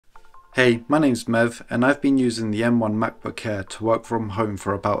Hey, my name's Mev and I've been using the M1 MacBook Air to work from home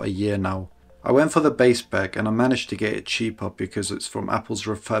for about a year now. I went for the base spec and I managed to get it cheaper because it's from Apple's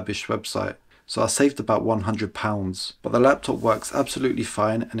refurbished website, so I saved about £100, but the laptop works absolutely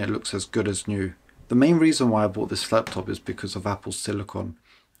fine and it looks as good as new. The main reason why I bought this laptop is because of Apple's silicon.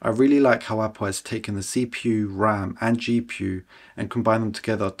 I really like how Apple has taken the CPU, RAM and GPU and combined them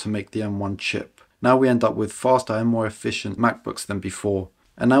together to make the M1 chip. Now we end up with faster and more efficient MacBooks than before.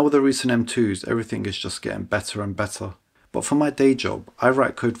 And now with the recent M2s, everything is just getting better and better. But for my day job, I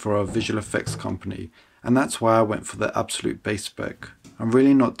write code for a visual effects company, and that's why I went for the absolute base spec. I'm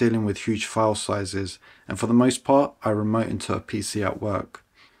really not dealing with huge file sizes, and for the most part, I remote into a PC at work.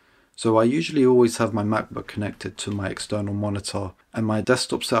 So I usually always have my MacBook connected to my external monitor, and my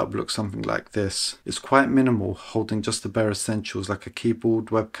desktop setup looks something like this. It's quite minimal, holding just the bare essentials like a keyboard,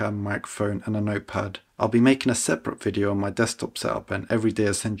 webcam, microphone and a notepad. I'll be making a separate video on my desktop setup and everyday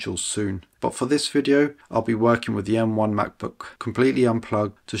essentials soon. But for this video, I'll be working with the M1 MacBook completely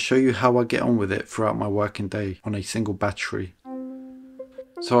unplugged to show you how I get on with it throughout my working day on a single battery.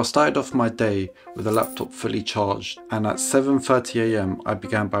 So I started off my day with the laptop fully charged, and at 7:30 am I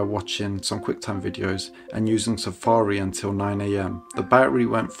began by watching some QuickTime videos and using Safari until 9 am. The battery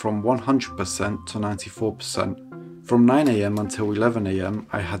went from 100% to 94%. From 9 am until 11 am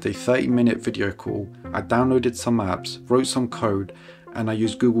I had a 30-minute video call, I downloaded some apps, wrote some code and I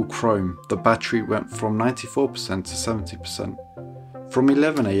used Google Chrome. The battery went from 94% to 70%. From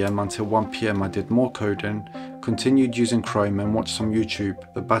 11 am until 1 pm I did more coding, continued using Chrome and watched some YouTube.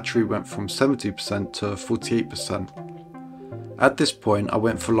 The battery went from 70% to 48%. At this point I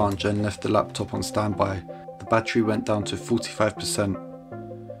went for lunch and left the laptop on standby. The battery went down to 45%.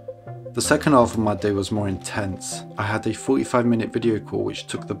 The second half of my day was more intense. I had a 45-minute video call which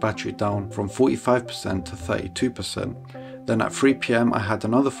took the battery down from 45% to 32%. Then at 3 pm I had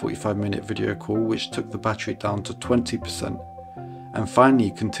another 45-minute video call which took the battery down to 20%. And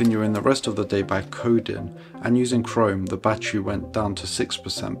finally, continuing the rest of the day by coding and using Chrome, the battery went down to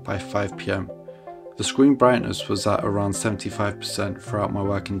 6% by 5 pm. The screen brightness was at around 75% throughout my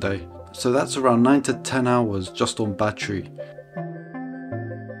working day. So that's around 9 to 10 hours just on battery.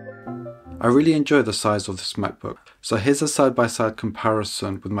 I really enjoy the size of this MacBook. So here's a side-by-side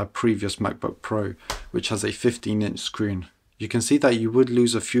comparison with my previous MacBook Pro, which has a 15-inch screen. You can see that you would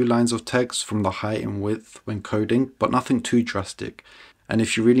lose a few lines of text from the height and width when coding, but nothing too drastic. And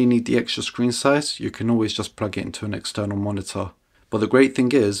if you really need the extra screen size, you can always just plug it into an external monitor. But the great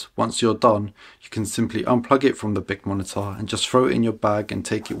thing is, once you're done, you can simply unplug it from the big monitor and just throw it in your bag and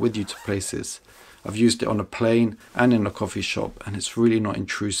take it with you to places. I've used it on a plane and in a coffee shop, and it's really not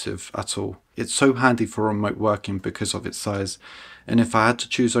intrusive at all. It's so handy for remote working because of its size, and if I had to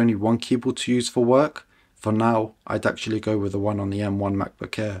choose only one keyboard to use for work, for now, I'd actually go with the one on the M1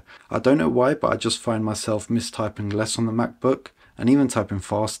 MacBook Air. I don't know why, but I just find myself mistyping less on the MacBook and even typing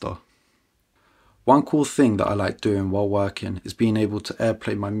faster. One cool thing that I like doing while working is being able to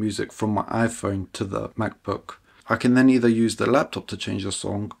AirPlay my music from my iPhone to the MacBook. I can then either use the laptop to change the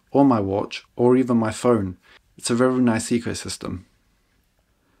song, or my watch, or even my phone. It's a very nice ecosystem.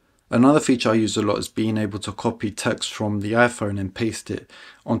 Another feature I use a lot is being able to copy text from the iPhone and paste it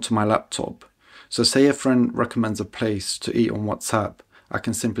onto my laptop. So say a friend recommends a place to eat on WhatsApp, I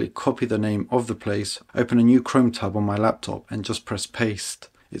can simply copy the name of the place, open a new Chrome tab on my laptop and just press paste.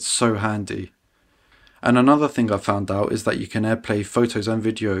 It's so handy. And another thing I found out is that you can AirPlay photos and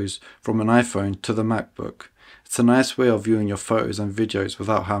videos from an iPhone to the MacBook. It's a nice way of viewing your photos and videos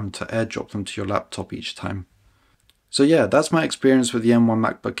without having to airdrop them to your laptop each time. So yeah, that's my experience with the M1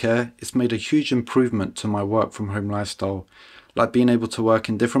 MacBook Air. It's made a huge improvement to my work from home lifestyle. Like being able to work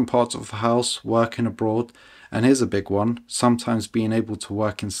in different parts of the house, working abroad, and here's a big one, sometimes being able to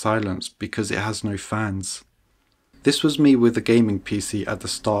work in silence because it has no fans. This was me with the gaming PC at the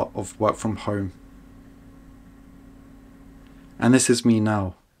start of work from home. And this is me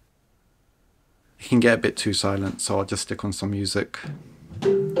now. It can get a bit too silent, so I'll just stick on some music.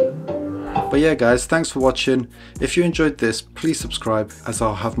 But yeah guys, thanks for watching. If you enjoyed this, please subscribe as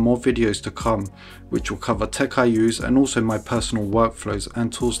I'll have more videos to come which will cover tech I use and also my personal workflows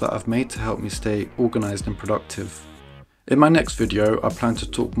and tools that I've made to help me stay organised and productive. In my next video, I plan to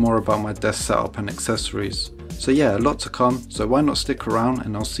talk more about my desk setup and accessories. So yeah, a lot to come, so why not stick around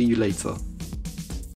and I'll see you later.